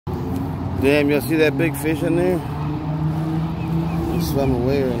Damn, y'all see that big fish in there? He swam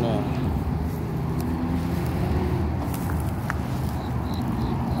away right now.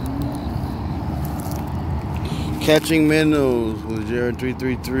 Catching minnows with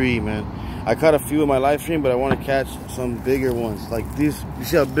Jared333, man. I caught a few in my live stream, but I want to catch some bigger ones. Like these, you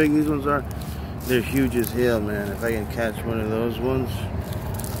see how big these ones are? They're huge as hell, man. If I can catch one of those ones,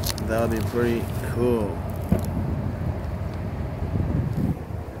 that would be pretty cool.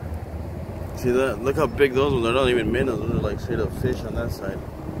 See that? Look how big those ones are. They're not even minnows. Those are like straight up fish on that side.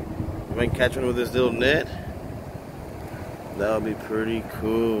 If I can catch one with this little net, that would be pretty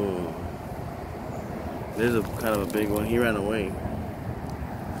cool. There's a kind of a big one. He ran away.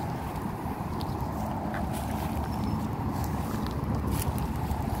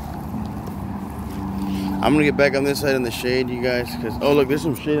 I'm gonna get back on this side in the shade, you guys, because oh look, there's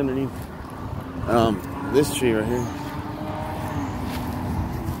some shade underneath this tree right here.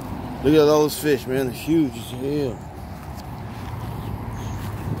 Look at all those fish, man. They're huge as hell.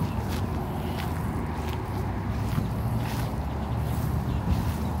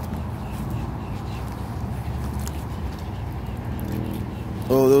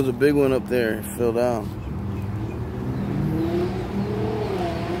 Oh, there was a big one up there. It fell down.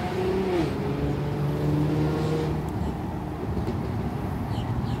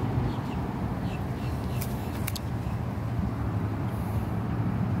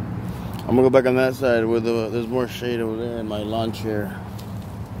 I'm gonna go back on that side where there's more shade over there in my lawn chair.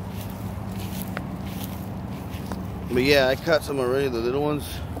 But yeah, I caught some already, the little ones.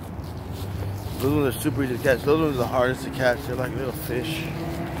 Those ones are super easy to catch. Those ones are the hardest to catch. They're like little fish.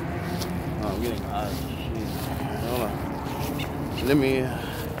 Oh, I'm getting hot. Jeez. Hold on. Let me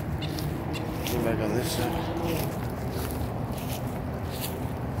get back on this side.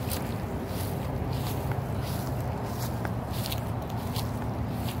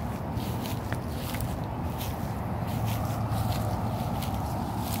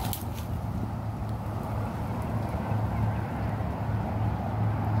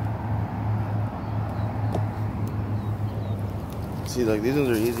 See, like these ones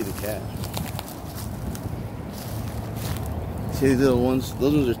are easy to catch. See these little ones?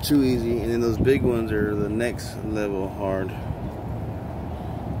 Those ones are too easy, and then those big ones are the next level hard.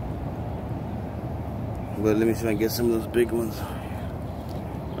 But let me see if I can get some of those big ones.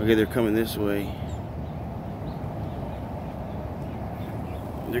 Okay, they're coming this way.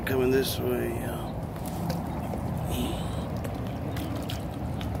 They're coming this way.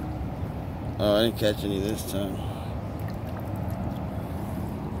 Oh, I didn't catch any this time.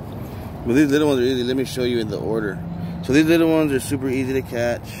 But these little ones are easy. Let me show you in the order. So these little ones are super easy to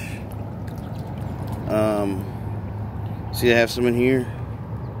catch. See, I have some in here.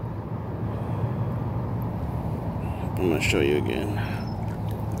 I'm gonna show you again.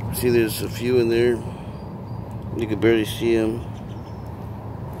 See, there's a few in there. You can barely see them.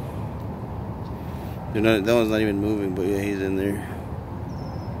 They're not. That one's not even moving, but yeah, he's in there.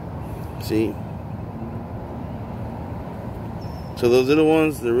 See. So those little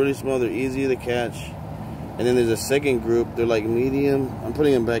ones, they're really small, they're easy to catch. And then there's a second group, they're like medium. I'm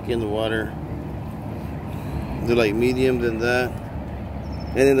putting them back in the water. They're like medium than that.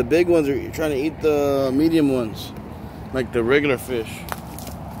 And then the big ones are trying to eat the medium ones, like the regular fish.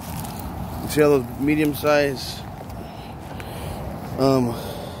 You see all those medium size,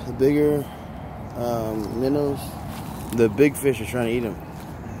 the bigger minnows, the big fish are trying to eat them.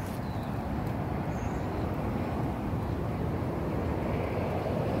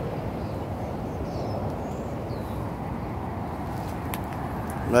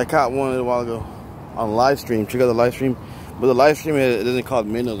 I caught one a little while ago on live stream. Check out the live stream. But the live stream, it isn't called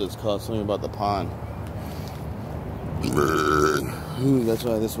minnows, it's called something about the pond. That's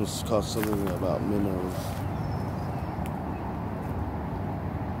why this one's called something about minnows.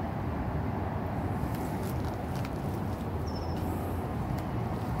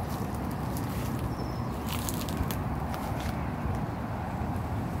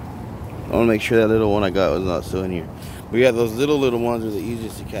 I want to make sure that little one I got was not still in here. But yeah, those little ones are the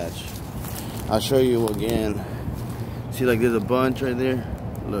easiest to catch. I'll show you again. See, like there's a bunch right there.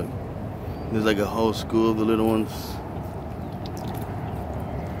 Look, there's like a whole school of the little ones.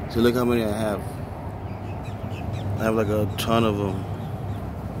 So look how many I have. I have like a ton of them.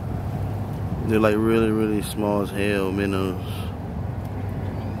 They're like really small as hell minnows.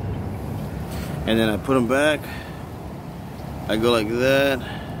 And then I put them back. I go like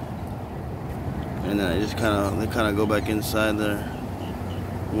that. And then I just they kind of go back inside the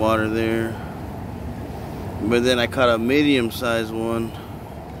water there. But then I caught a medium-sized one.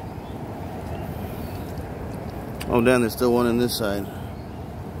 Oh, damn, there's still one on this side.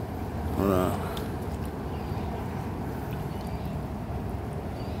 Hold on.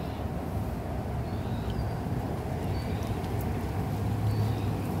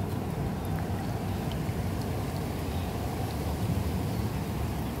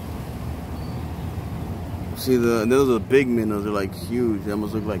 See, those are big minnows. They're like huge. They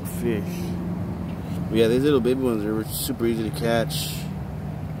almost look like fish. But yeah, these little baby ones are super easy to catch.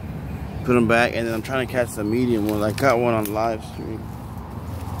 Put them back, and then I'm trying to catch the medium one. I caught one on live stream.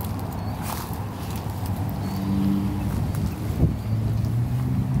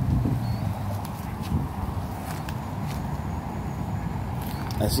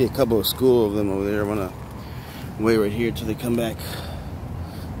 I see a couple of school of them over there. I'm gonna wait right here till they come back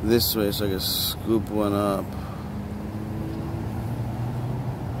this way so I can scoop one up.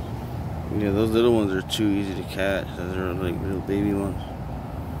 Yeah, those little ones are too easy to catch. Those are like little baby ones.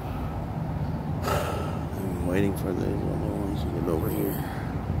 I'm waiting for the other ones to get over here.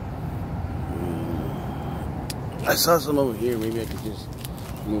 I saw some over here. Maybe I could just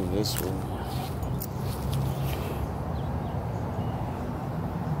move this way.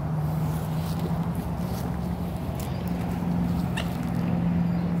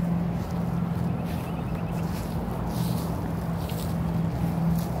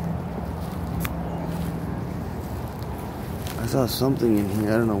 I saw something in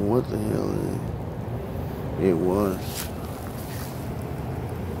here. I don't know what the hell it was.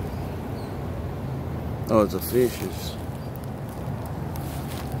 Oh, it's a fish.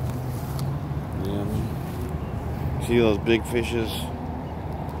 Yeah. See those big fishes?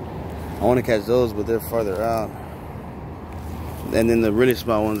 I want to catch those, but they're farther out. And then the really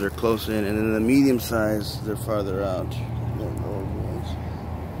small ones are close in, and then the medium size, they're farther out.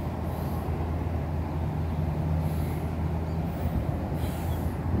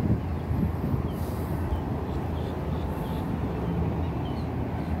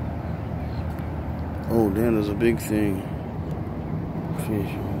 Oh damn, there's a big thing.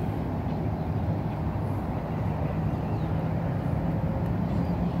 Fish.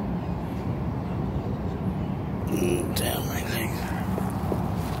 Damn, my legs.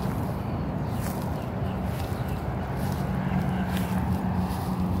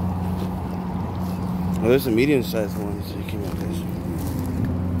 Oh, there's some medium-sized ones that came out this.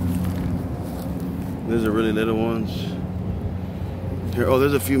 There's the really little ones. Here, oh,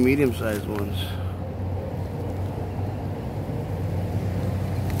 there's a few medium-sized ones.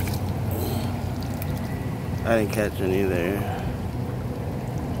 I didn't catch any there.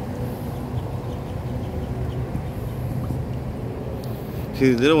 See,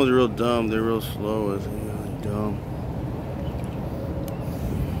 these little ones are real dumb. They're real slow. They're really dumb.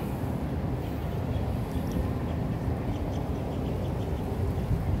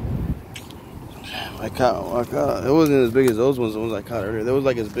 I caught. It wasn't as big as those ones. The ones I caught earlier. That was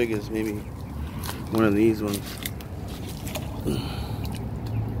like as big as maybe one of these ones.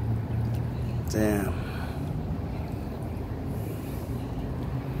 Damn.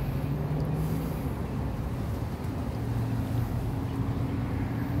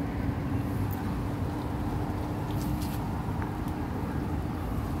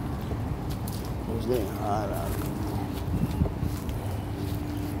 It's getting hot out here.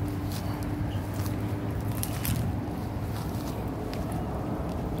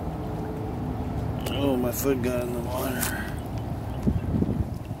 Oh, my foot got in the water.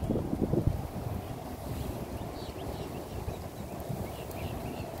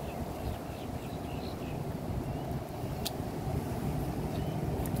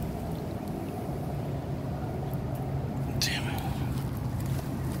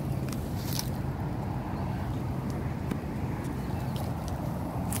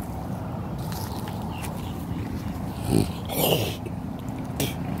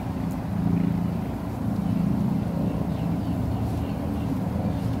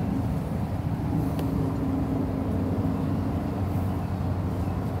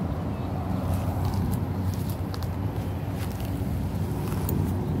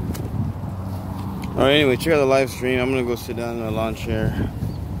 Alright, anyway, check out the live stream. I'm gonna go sit down in the lawn chair.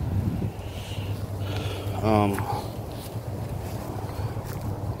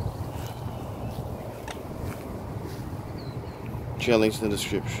 Check out links in the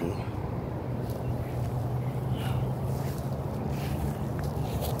description.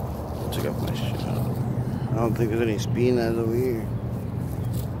 Check out my shit. I don't think there's any speed knives over here.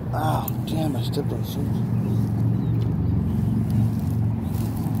 Oh, damn, I stepped on something.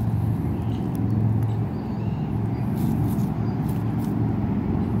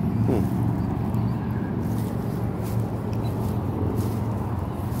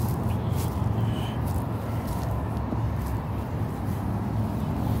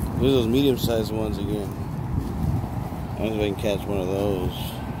 There's those medium-sized ones again. I wonder if I can catch one of those.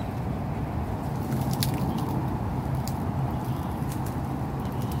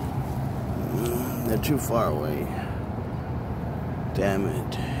 They're too far away. Damn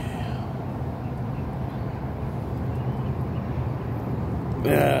it.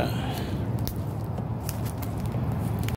 Yeah.